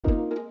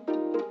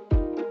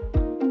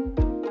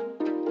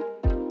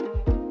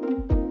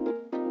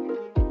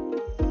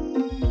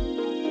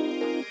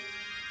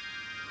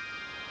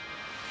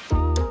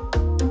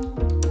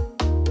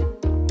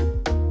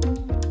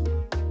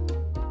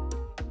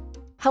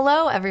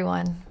Hello,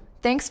 everyone.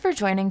 Thanks for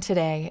joining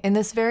today in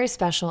this very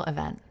special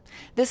event.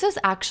 This is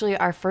actually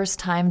our first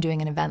time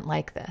doing an event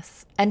like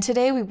this, and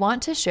today we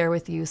want to share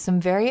with you some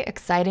very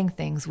exciting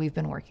things we've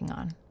been working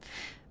on.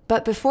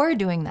 But before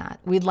doing that,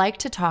 we'd like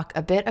to talk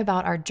a bit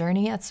about our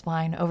journey at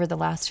Spline over the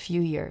last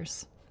few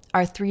years,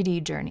 our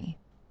 3D journey.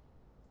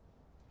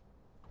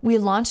 We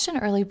launched an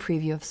early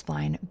preview of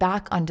Spline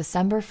back on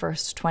December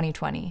 1st,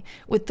 2020,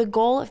 with the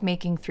goal of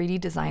making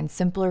 3D design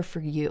simpler for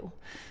you.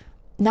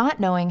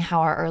 Not knowing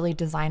how our early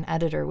design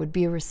editor would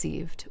be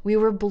received, we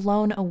were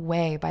blown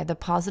away by the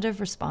positive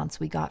response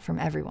we got from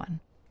everyone.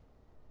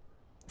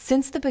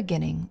 Since the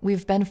beginning,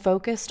 we've been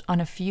focused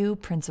on a few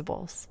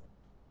principles.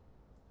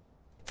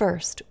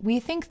 First, we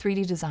think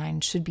 3D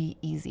design should be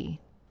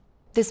easy.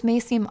 This may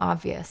seem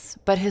obvious,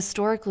 but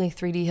historically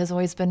 3D has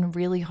always been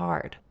really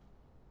hard.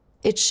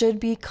 It should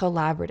be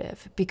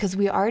collaborative because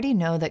we already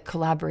know that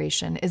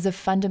collaboration is a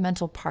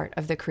fundamental part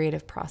of the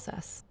creative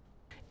process.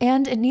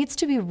 And it needs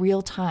to be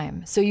real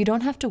time, so you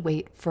don't have to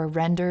wait for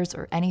renders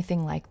or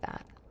anything like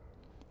that.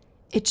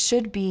 It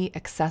should be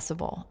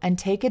accessible and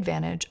take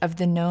advantage of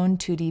the known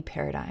 2D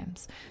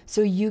paradigms,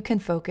 so you can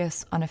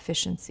focus on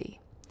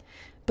efficiency.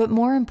 But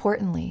more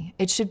importantly,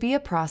 it should be a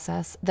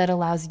process that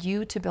allows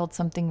you to build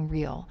something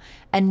real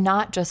and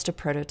not just a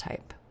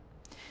prototype.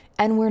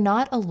 And we're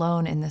not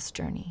alone in this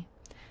journey.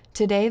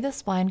 Today, the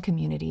Spline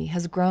community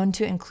has grown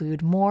to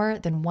include more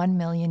than 1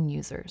 million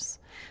users,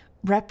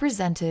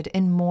 represented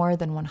in more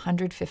than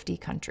 150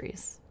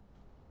 countries.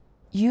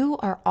 You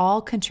are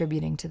all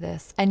contributing to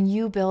this, and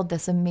you build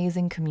this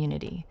amazing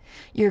community.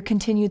 Your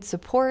continued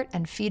support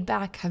and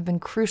feedback have been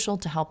crucial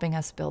to helping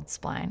us build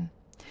Spline.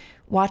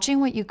 Watching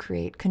what you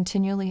create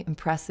continually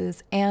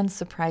impresses and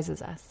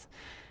surprises us.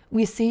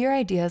 We see your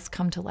ideas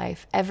come to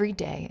life every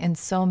day in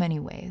so many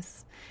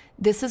ways.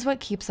 This is what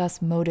keeps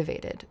us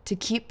motivated to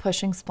keep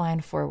pushing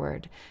Spline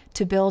forward,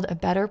 to build a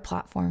better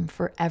platform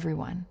for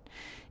everyone.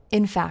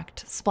 In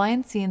fact,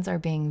 Spline scenes are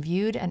being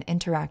viewed and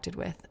interacted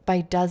with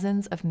by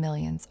dozens of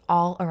millions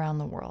all around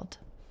the world.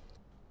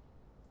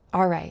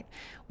 All right,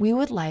 we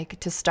would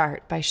like to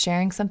start by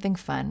sharing something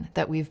fun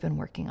that we've been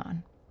working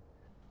on.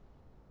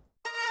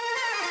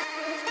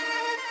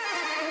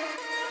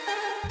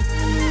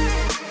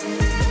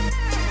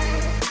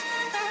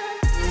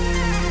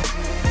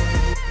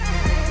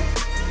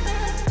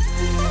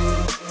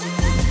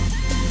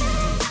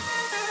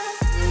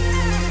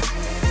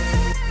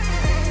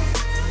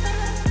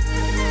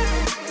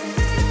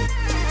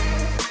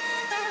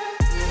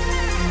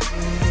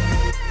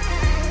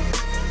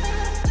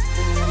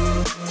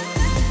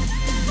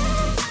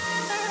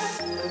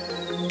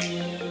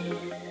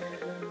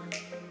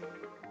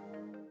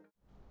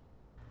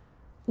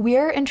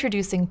 We're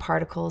introducing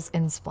particles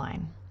in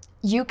Spline.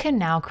 You can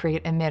now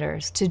create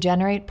emitters to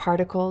generate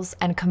particles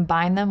and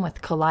combine them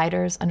with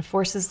colliders and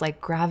forces like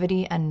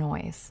gravity and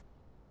noise.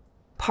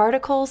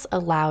 Particles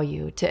allow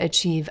you to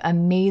achieve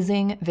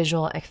amazing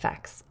visual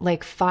effects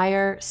like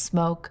fire,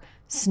 smoke,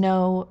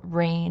 snow,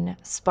 rain,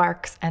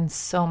 sparks, and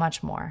so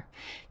much more,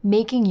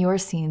 making your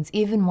scenes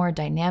even more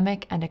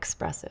dynamic and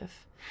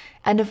expressive.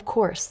 And of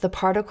course, the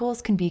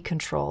particles can be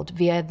controlled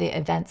via the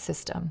event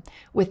system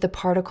with the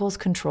particles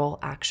control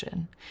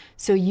action.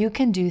 So you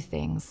can do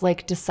things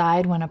like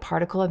decide when a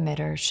particle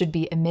emitter should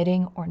be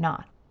emitting or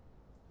not.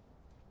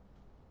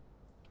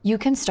 You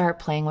can start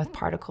playing with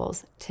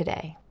particles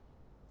today.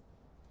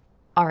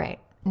 All right,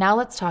 now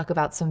let's talk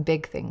about some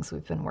big things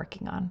we've been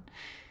working on.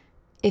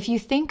 If you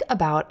think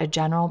about a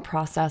general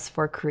process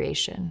for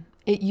creation,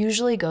 it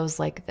usually goes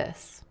like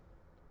this.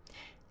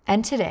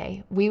 And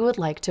today, we would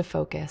like to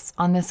focus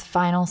on this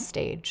final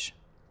stage,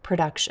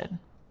 production.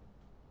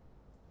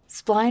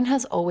 Spline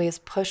has always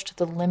pushed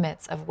the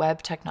limits of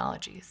web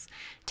technologies.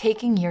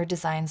 Taking your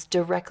designs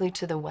directly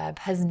to the web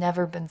has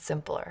never been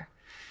simpler.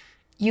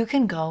 You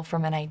can go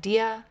from an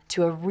idea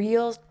to a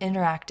real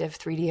interactive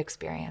 3D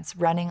experience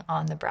running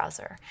on the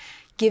browser,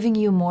 giving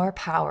you more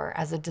power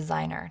as a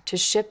designer to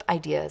ship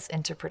ideas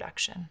into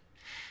production.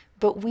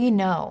 But we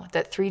know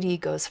that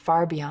 3D goes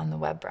far beyond the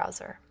web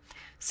browser.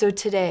 So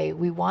today,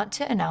 we want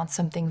to announce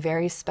something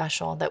very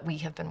special that we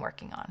have been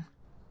working on.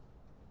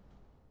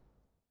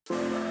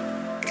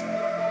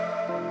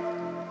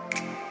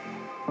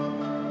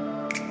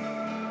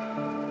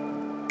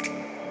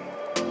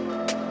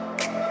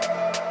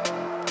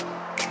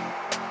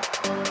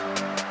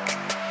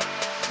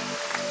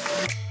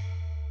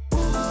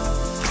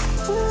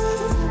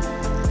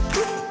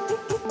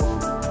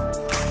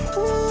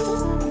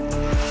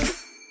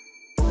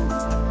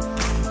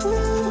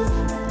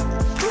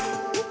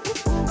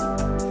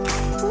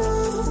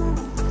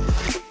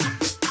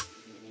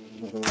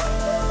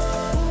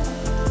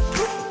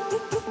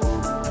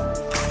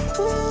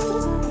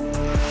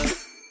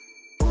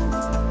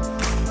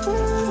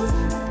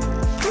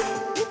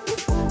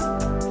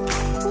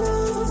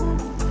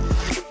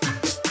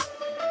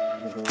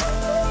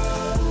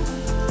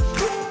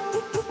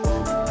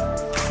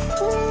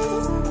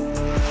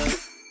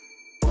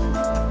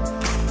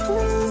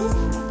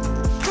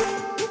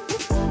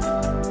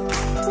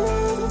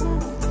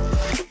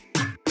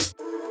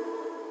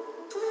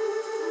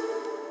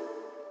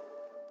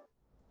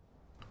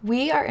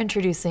 We are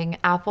introducing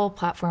Apple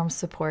platform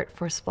support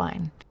for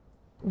Spline.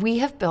 We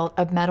have built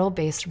a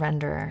metal-based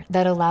renderer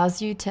that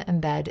allows you to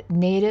embed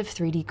native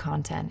 3D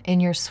content in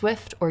your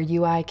Swift or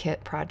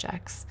UIKit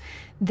projects.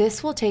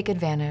 This will take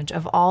advantage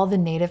of all the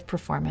native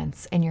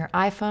performance in your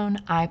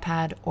iPhone,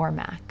 iPad, or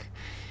Mac.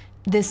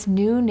 This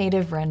new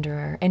native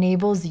renderer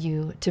enables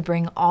you to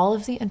bring all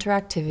of the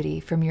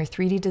interactivity from your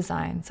 3D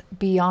designs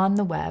beyond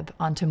the web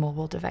onto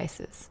mobile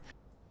devices.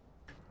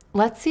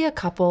 Let's see a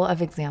couple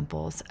of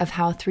examples of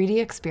how 3D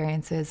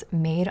experiences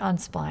made on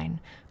Spline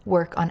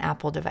work on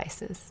Apple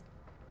devices.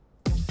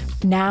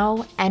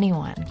 Now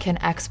anyone can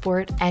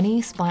export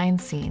any Spline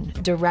scene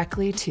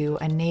directly to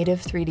a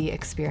native 3D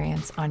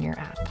experience on your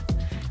app,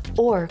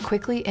 or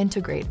quickly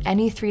integrate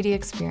any 3D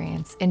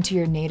experience into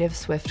your native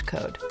Swift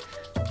code.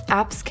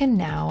 Apps can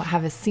now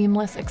have a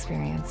seamless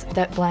experience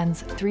that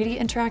blends 3D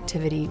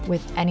interactivity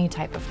with any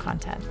type of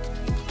content.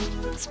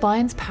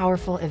 Spline's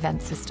powerful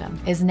event system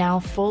is now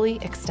fully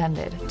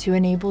extended to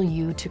enable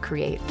you to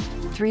create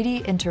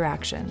 3D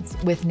interactions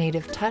with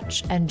native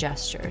touch and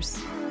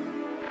gestures.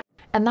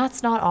 And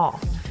that's not all.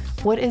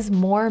 What is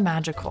more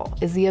magical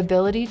is the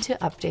ability to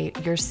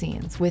update your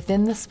scenes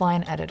within the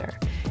Spline editor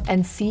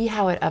and see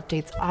how it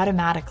updates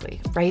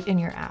automatically right in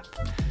your app,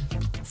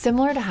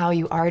 similar to how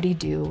you already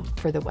do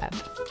for the web.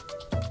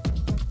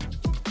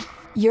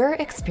 Your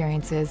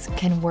experiences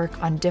can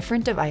work on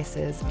different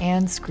devices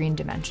and screen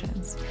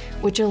dimensions,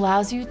 which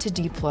allows you to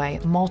deploy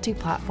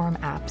multi-platform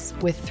apps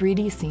with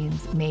 3D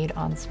scenes made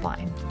on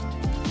Spline.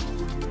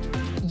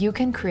 You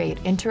can create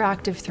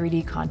interactive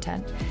 3D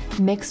content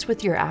mixed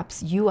with your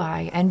app's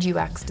UI and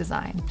UX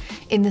design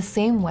in the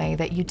same way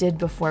that you did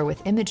before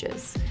with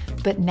images,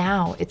 but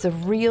now it's a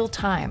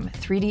real-time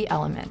 3D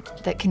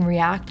element that can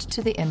react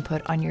to the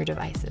input on your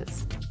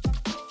devices.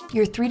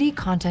 Your 3D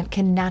content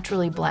can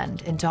naturally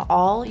blend into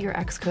all your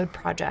Xcode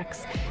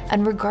projects,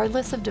 and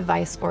regardless of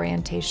device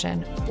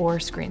orientation or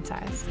screen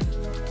size.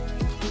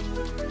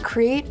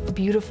 Create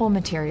beautiful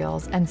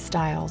materials and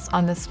styles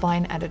on the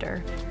Spline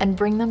editor and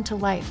bring them to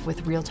life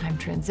with real-time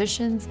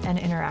transitions and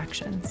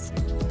interactions.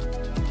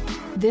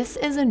 This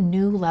is a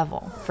new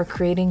level for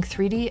creating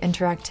 3D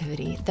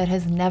interactivity that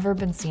has never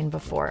been seen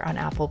before on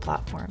Apple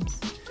platforms.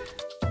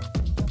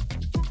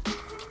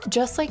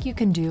 Just like you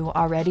can do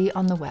already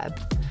on the web,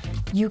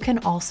 you can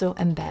also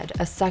embed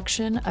a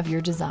section of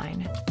your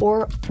design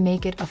or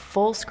make it a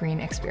full screen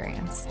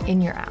experience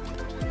in your app.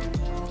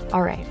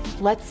 All right,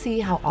 let's see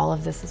how all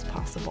of this is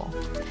possible.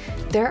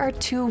 There are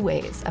two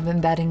ways of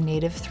embedding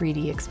native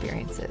 3D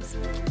experiences.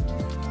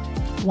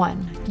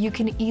 One, you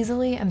can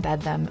easily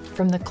embed them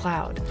from the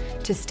cloud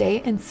to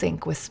stay in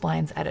sync with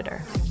Spline's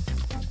editor.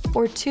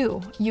 Or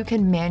two, you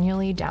can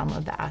manually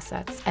download the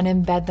assets and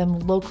embed them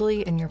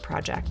locally in your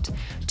project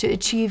to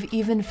achieve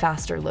even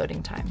faster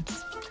loading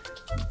times.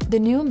 The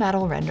new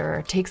metal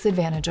renderer takes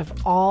advantage of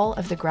all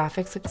of the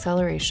graphics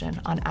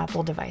acceleration on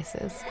Apple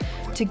devices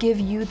to give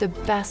you the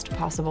best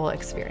possible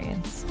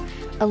experience,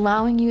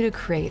 allowing you to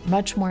create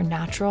much more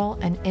natural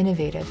and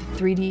innovative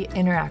 3D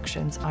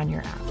interactions on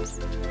your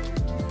apps.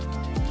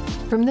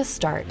 From the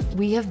start,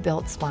 we have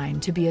built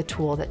Spline to be a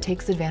tool that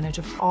takes advantage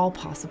of all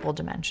possible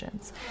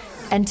dimensions.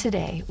 And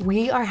today,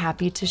 we are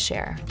happy to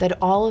share that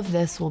all of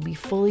this will be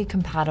fully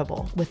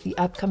compatible with the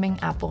upcoming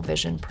Apple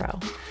Vision Pro.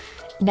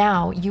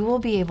 Now, you will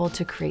be able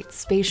to create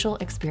spatial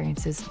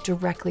experiences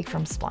directly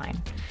from Spline.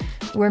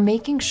 We're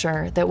making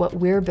sure that what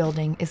we're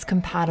building is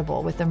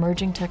compatible with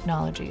emerging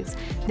technologies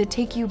that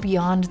take you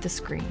beyond the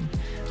screen,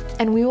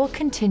 and we will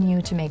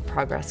continue to make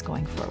progress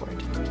going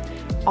forward.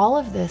 All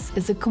of this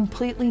is a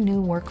completely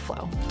new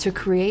workflow to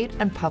create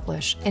and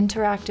publish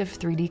interactive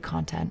 3D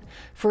content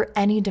for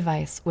any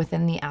device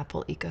within the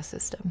Apple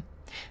ecosystem.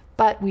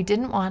 But we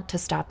didn't want to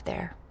stop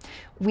there.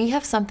 We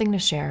have something to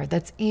share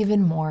that's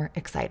even more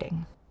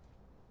exciting.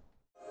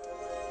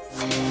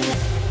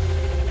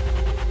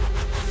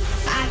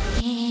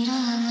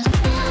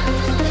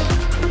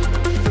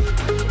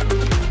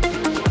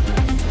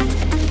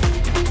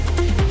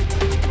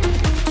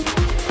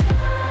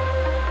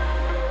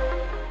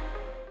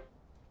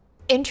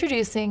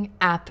 Introducing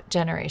App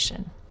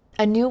Generation,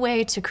 a new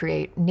way to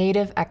create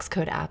native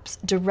Xcode apps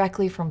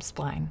directly from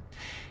Spline.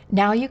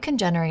 Now you can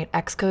generate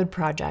Xcode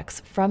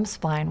projects from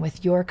Spline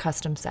with your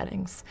custom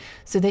settings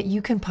so that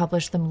you can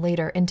publish them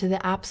later into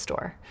the App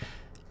Store.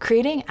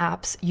 Creating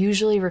apps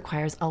usually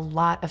requires a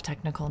lot of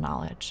technical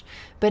knowledge,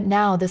 but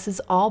now this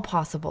is all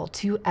possible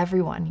to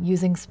everyone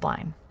using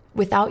Spline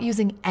without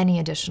using any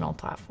additional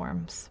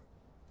platforms.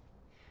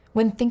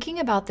 When thinking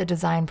about the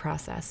design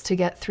process to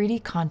get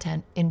 3D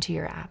content into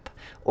your app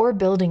or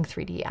building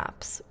 3D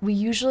apps, we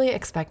usually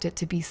expect it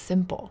to be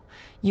simple.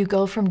 You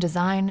go from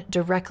design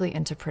directly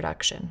into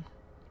production.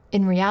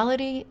 In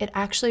reality, it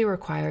actually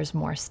requires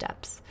more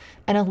steps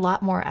and a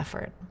lot more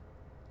effort.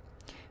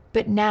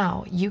 But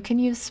now you can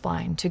use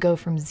Spline to go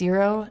from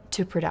zero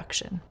to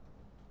production.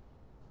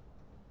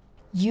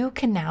 You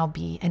can now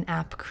be an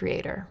app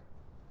creator.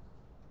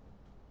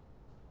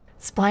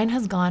 Spline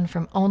has gone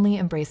from only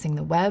embracing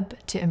the web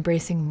to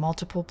embracing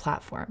multiple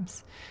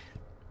platforms.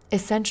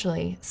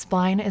 Essentially,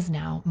 Spline is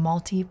now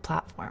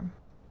multi-platform.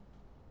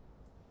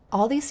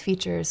 All these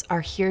features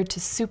are here to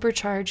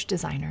supercharge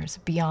designers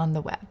beyond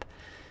the web.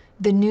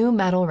 The new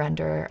Metal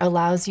renderer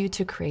allows you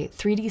to create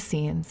 3D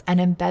scenes and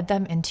embed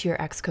them into your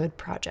Xcode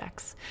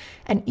projects,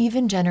 and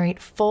even generate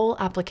full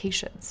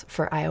applications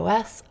for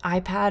iOS,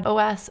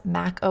 iPadOS,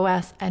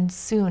 macOS, and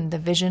soon the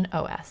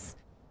VisionOS.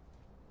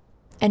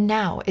 And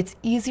now it's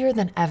easier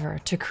than ever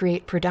to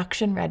create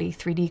production-ready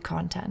 3D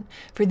content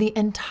for the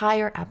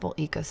entire Apple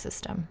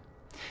ecosystem.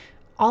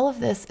 All of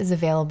this is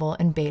available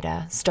in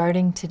beta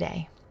starting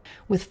today,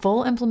 with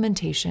full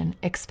implementation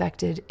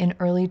expected in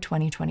early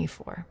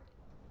 2024.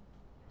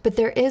 But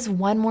there is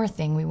one more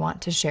thing we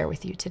want to share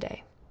with you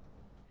today.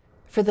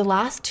 For the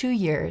last 2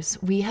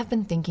 years, we have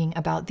been thinking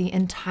about the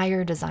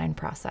entire design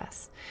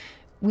process.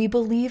 We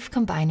believe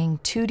combining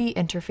 2D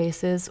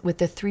interfaces with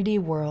the 3D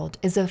world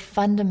is a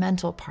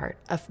fundamental part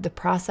of the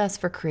process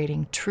for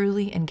creating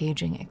truly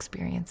engaging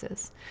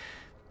experiences.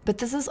 But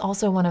this is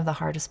also one of the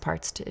hardest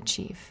parts to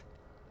achieve.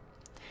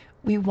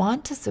 We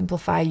want to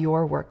simplify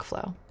your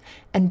workflow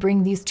and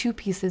bring these two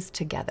pieces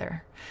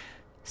together.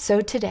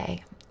 So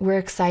today, we're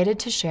excited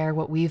to share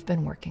what we've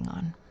been working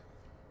on.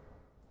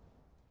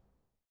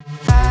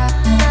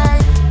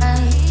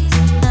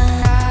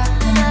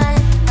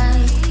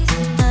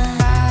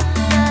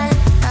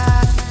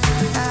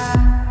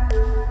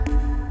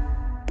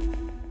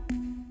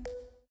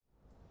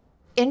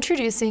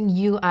 Introducing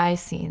UI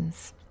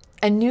scenes,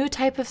 a new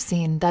type of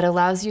scene that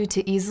allows you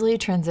to easily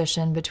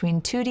transition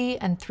between 2D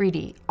and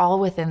 3D, all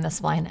within the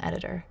Spline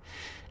editor.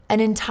 An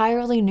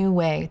entirely new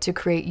way to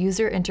create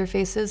user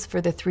interfaces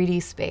for the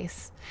 3D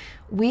space.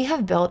 We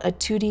have built a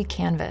 2D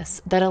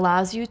canvas that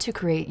allows you to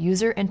create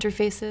user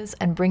interfaces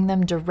and bring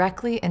them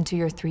directly into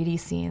your 3D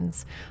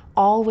scenes,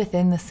 all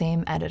within the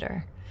same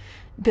editor.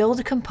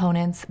 Build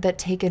components that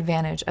take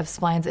advantage of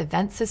Spline's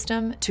event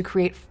system to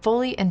create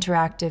fully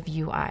interactive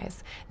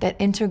UIs that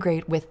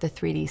integrate with the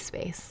 3D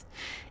space,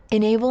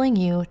 enabling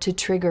you to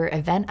trigger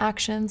event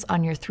actions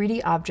on your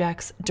 3D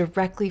objects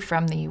directly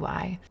from the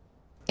UI,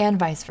 and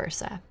vice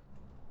versa.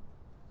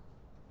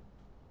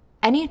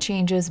 Any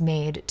changes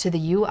made to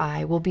the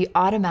UI will be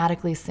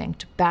automatically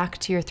synced back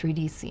to your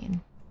 3D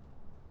scene.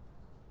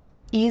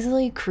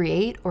 Easily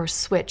create or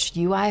switch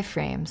UI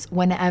frames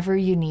whenever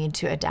you need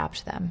to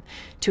adapt them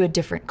to a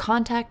different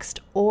context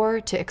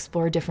or to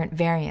explore different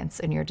variants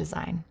in your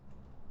design.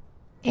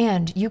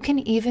 And you can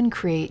even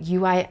create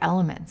UI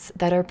elements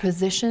that are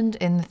positioned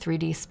in the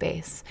 3D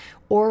space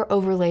or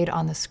overlaid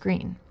on the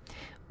screen.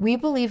 We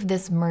believe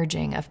this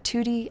merging of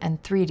 2D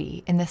and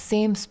 3D in the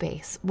same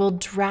space will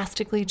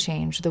drastically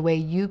change the way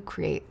you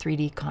create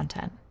 3D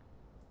content.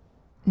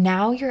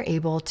 Now you're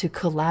able to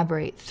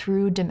collaborate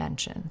through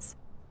dimensions.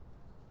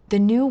 The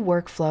new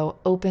workflow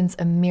opens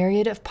a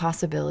myriad of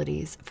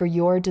possibilities for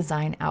your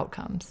design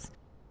outcomes.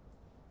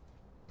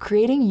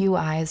 Creating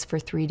UIs for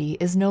 3D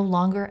is no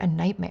longer a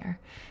nightmare.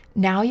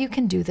 Now you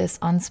can do this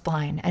on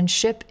Spline and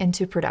ship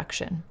into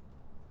production.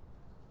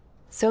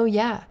 So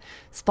yeah,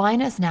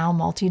 Spline is now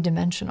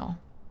multi-dimensional.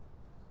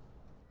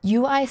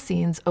 UI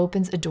Scenes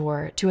opens a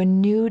door to a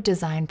new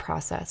design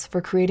process for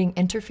creating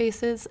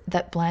interfaces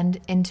that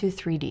blend into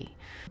 3D.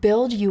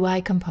 Build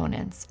UI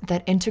components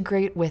that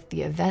integrate with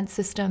the event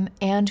system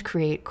and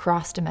create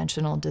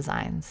cross-dimensional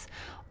designs.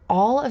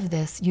 All of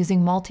this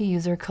using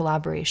multi-user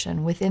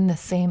collaboration within the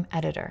same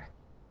editor.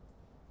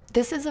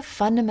 This is a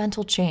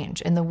fundamental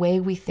change in the way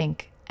we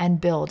think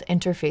and build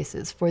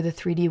interfaces for the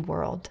 3D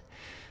world.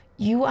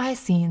 UI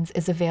Scenes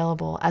is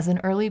available as an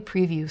early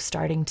preview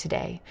starting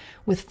today,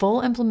 with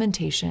full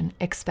implementation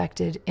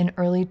expected in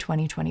early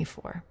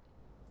 2024.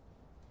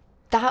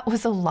 That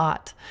was a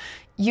lot.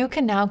 You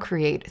can now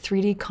create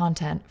 3D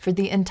content for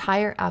the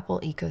entire Apple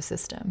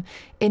ecosystem,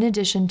 in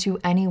addition to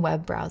any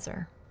web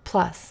browser.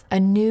 Plus, a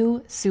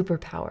new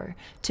superpower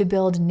to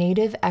build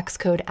native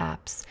Xcode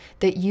apps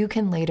that you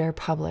can later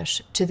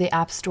publish to the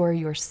App Store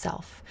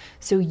yourself,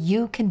 so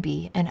you can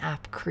be an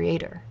app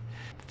creator.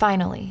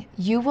 Finally,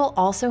 you will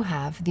also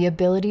have the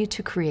ability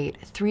to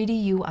create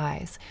 3D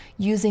UIs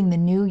using the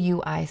new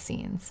UI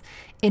Scenes,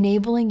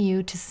 enabling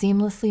you to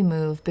seamlessly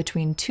move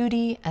between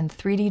 2D and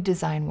 3D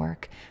design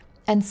work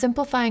and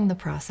simplifying the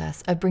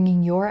process of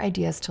bringing your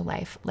ideas to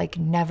life like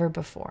never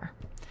before.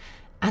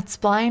 At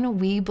Spline,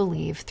 we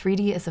believe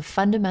 3D is a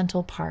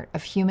fundamental part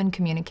of human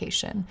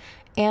communication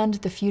and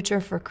the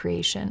future for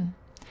creation.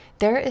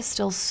 There is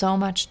still so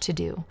much to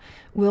do.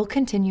 We'll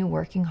continue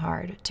working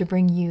hard to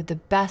bring you the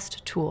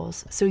best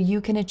tools so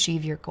you can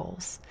achieve your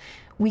goals.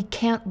 We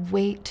can't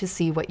wait to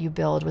see what you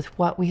build with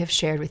what we have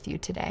shared with you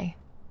today.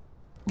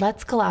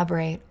 Let's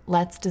collaborate,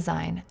 let's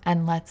design,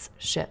 and let's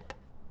ship.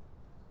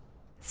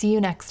 See you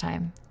next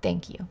time.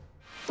 Thank you.